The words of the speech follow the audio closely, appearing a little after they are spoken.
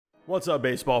What's up,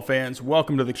 baseball fans?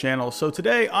 Welcome to the channel. So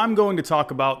today I'm going to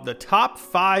talk about the top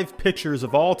 5 pitchers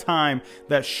of all time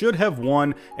that should have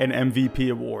won an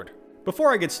MVP award.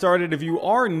 Before I get started, if you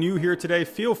are new here today,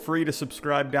 feel free to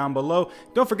subscribe down below.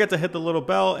 Don't forget to hit the little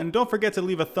bell, and don't forget to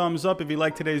leave a thumbs up if you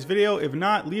like today's video. If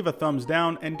not, leave a thumbs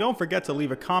down, and don't forget to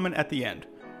leave a comment at the end.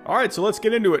 Alright, so let's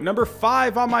get into it. Number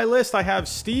 5 on my list, I have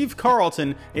Steve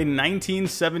Carlton in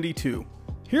 1972.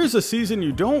 Here's a season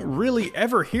you don't really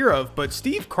ever hear of, but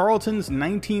Steve Carlton's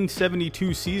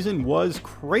 1972 season was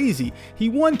crazy. He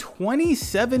won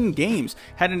 27 games,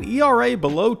 had an ERA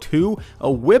below 2,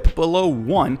 a WHIP below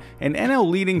 1, an NL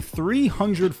leading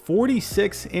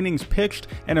 346 innings pitched,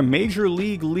 and a Major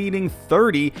League leading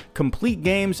 30 complete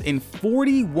games in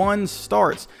 41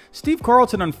 starts. Steve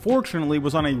Carlton unfortunately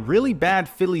was on a really bad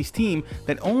Phillies team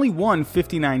that only won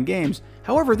 59 games.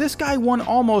 However, this guy won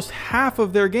almost half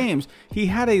of their games. He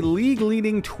had a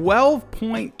league-leading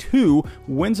 12.2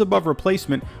 wins above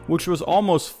replacement, which was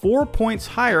almost 4 points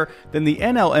higher than the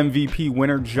NL MVP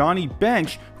winner Johnny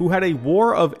Bench, who had a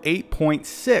WAR of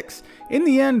 8.6. In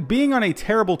the end, being on a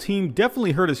terrible team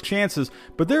definitely hurt his chances,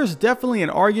 but there's definitely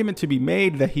an argument to be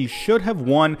made that he should have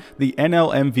won the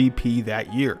NL MVP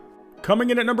that year. Coming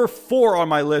in at number 4 on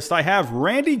my list, I have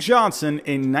Randy Johnson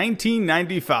in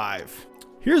 1995.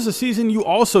 Here's a season you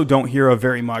also don't hear of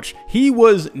very much. He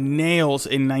was nails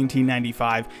in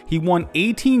 1995. He won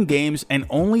 18 games and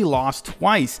only lost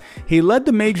twice. He led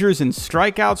the majors in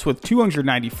strikeouts with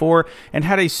 294 and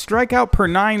had a strikeout per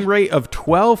 9 rate of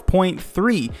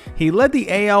 12.3. He led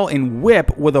the AL in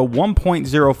WHIP with a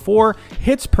 1.04,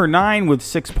 hits per 9 with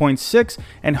 6.6,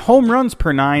 and home runs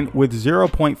per 9 with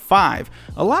 0.5.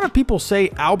 A lot of people say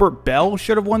Albert Bell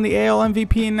should have won the AL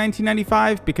MVP in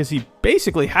 1995 because he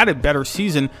basically had a better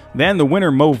season than the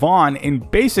winner Mo Vaughn in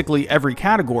basically every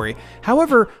category.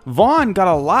 However, Vaughn got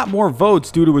a lot more votes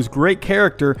due to his great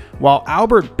character, while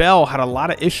Albert Bell had a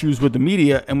lot of issues with the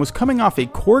media and was coming off a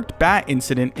corked bat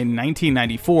incident in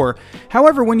 1994.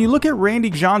 However, when you look at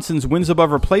Randy Johnson's wins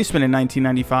above replacement in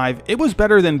 1995, it was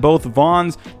better than both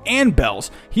Vaughn's and Bell's.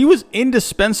 He was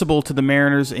indispensable to the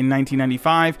Mariners in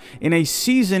 1995 in a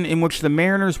season in which the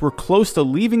Mariners were close to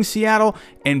leaving Seattle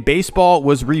and baseball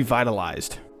was revitalized.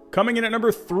 Coming in at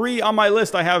number 3 on my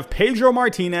list, I have Pedro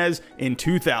Martinez in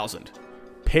 2000.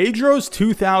 Pedro's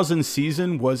 2000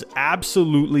 season was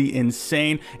absolutely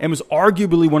insane and was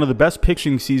arguably one of the best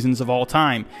pitching seasons of all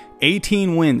time.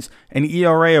 18 wins, an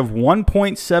ERA of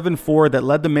 1.74 that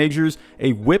led the majors,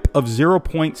 a WHIP of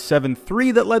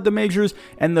 0.73 that led the majors,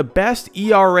 and the best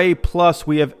ERA plus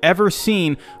we have ever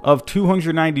seen of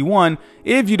 291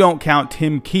 if you don't count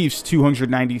Tim Keefe's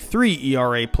 293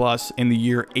 ERA plus in the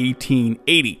year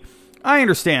 1880. I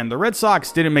understand, the Red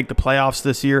Sox didn't make the playoffs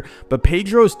this year, but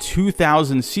Pedro's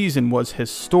 2000 season was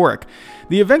historic.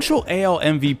 The eventual AL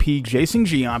MVP Jason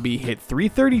Giambi hit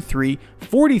 .333,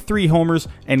 43 homers,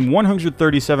 and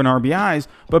 137 RBIs,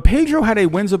 but Pedro had a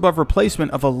wins above replacement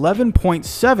of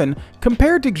 11.7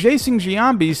 compared to Jason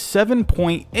Giambi's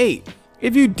 7.8.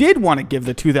 If you did want to give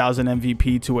the 2000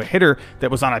 MVP to a hitter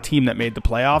that was on a team that made the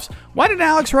playoffs, why did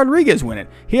Alex Rodriguez win it?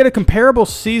 He had a comparable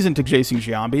season to Jason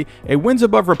Giambi, a wins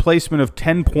above replacement of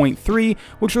 10.3,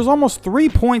 which was almost 3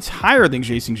 points higher than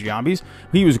Jason Giambi's.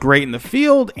 He was great in the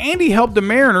field, and he helped the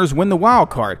Mariners win the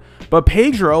wild card. But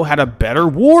Pedro had a better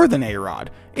WAR than A-Rod.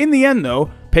 In the end,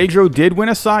 though, Pedro did win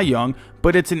a Cy Young,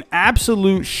 but it's an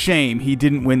absolute shame he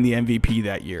didn't win the MVP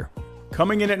that year.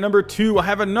 Coming in at number 2, I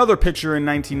have another pitcher in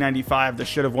 1995 that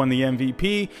should have won the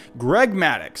MVP, Greg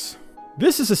Maddux.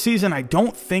 This is a season I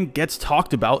don't think gets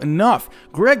talked about enough.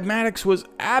 Greg Maddux was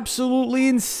absolutely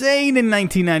insane in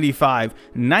 1995.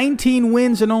 19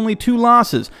 wins and only 2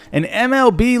 losses, an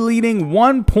MLB leading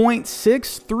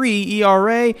 1.63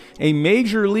 ERA, a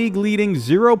Major League leading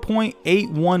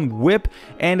 0.81 WHIP,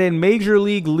 and a Major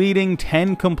League leading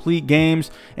 10 complete games,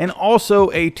 and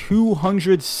also a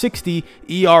 260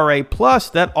 ERA plus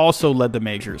that also led the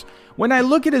majors. When I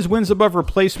look at his wins above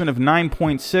replacement of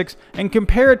 9.6 and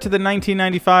compare it to the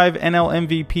 1995 NL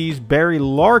MVP's Barry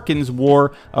Larkin's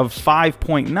WAR of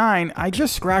 5.9, I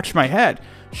just scratch my head.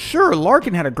 Sure,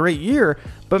 Larkin had a great year,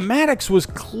 but Maddux was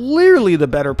clearly the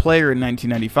better player in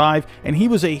 1995, and he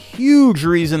was a huge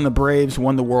reason the Braves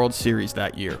won the World Series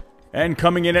that year. And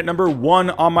coming in at number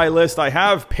 1 on my list, I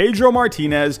have Pedro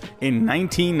Martinez in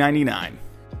 1999.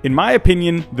 In my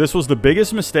opinion, this was the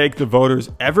biggest mistake the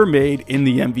voters ever made in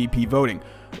the MVP voting.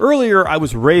 Earlier, I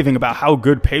was raving about how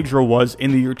good Pedro was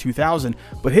in the year 2000,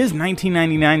 but his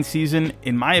 1999 season,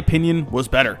 in my opinion, was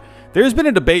better. There's been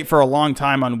a debate for a long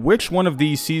time on which one of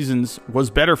these seasons was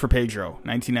better for Pedro,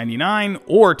 1999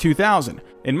 or 2000.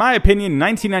 In my opinion,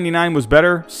 1999 was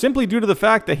better simply due to the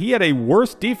fact that he had a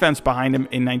worse defense behind him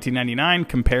in 1999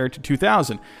 compared to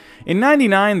 2000. In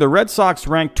 99, the Red Sox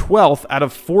ranked 12th out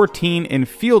of 14 in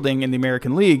fielding in the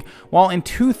American League, while in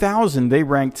 2000 they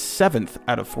ranked 7th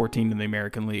out of 14 in the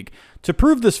American League. To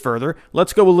prove this further,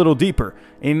 let's go a little deeper.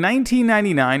 In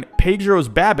 1999, Pedro's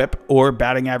BABIP, or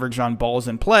batting average on balls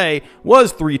in play,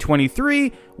 was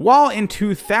 .323, while in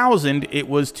 2000 it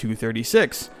was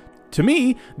 .236. To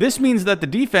me, this means that the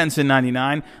defense in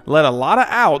 99 let a lot of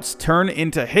outs turn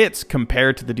into hits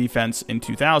compared to the defense in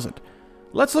 2000.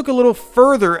 Let's look a little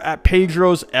further at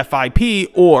Pedro's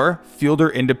FIP, or Fielder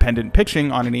Independent Pitching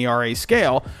on an ERA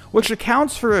scale, which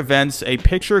accounts for events a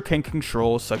pitcher can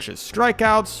control such as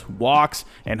strikeouts, walks,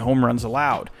 and home runs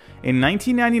allowed. In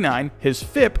 1999, his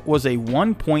FIP was a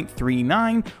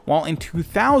 1.39, while in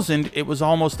 2000 it was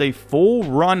almost a full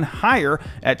run higher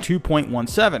at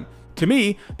 2.17. To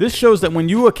me, this shows that when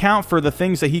you account for the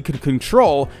things that he could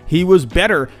control, he was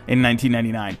better in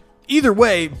 1999. Either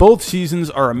way, both seasons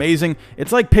are amazing.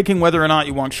 It's like picking whether or not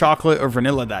you want chocolate or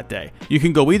vanilla that day. You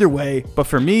can go either way, but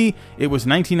for me, it was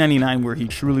 1999 where he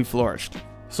truly flourished.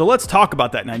 So let's talk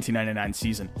about that 1999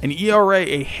 season. An ERA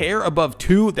a hair above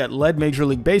 2 that led Major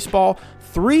League Baseball,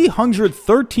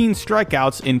 313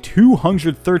 strikeouts in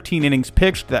 213 innings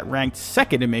pitched that ranked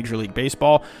second in Major League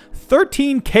Baseball,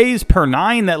 13 Ks per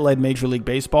 9 that led Major League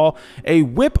Baseball, a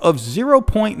whip of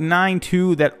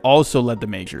 0.92 that also led the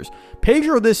majors.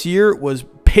 Pedro this year was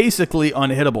basically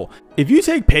unhittable. If you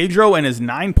take Pedro and his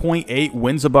 9.8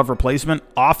 wins above replacement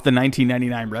off the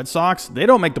 1999 Red Sox, they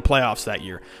don't make the playoffs that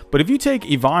year. But if you take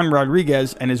Ivan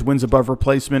Rodriguez and his wins above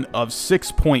replacement of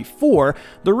 6.4,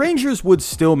 the Rangers would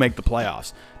still make the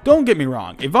playoffs. Don't get me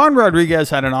wrong, Ivan Rodriguez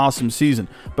had an awesome season,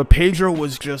 but Pedro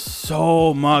was just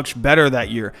so much better that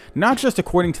year, not just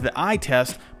according to the eye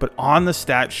test, but on the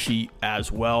stat sheet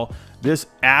as well. This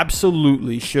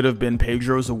absolutely should have been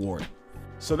Pedro's award.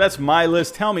 So that's my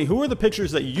list. Tell me, who are the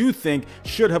pitchers that you think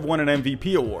should have won an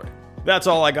MVP award? That's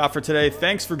all I got for today.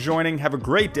 Thanks for joining. Have a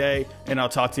great day, and I'll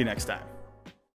talk to you next time.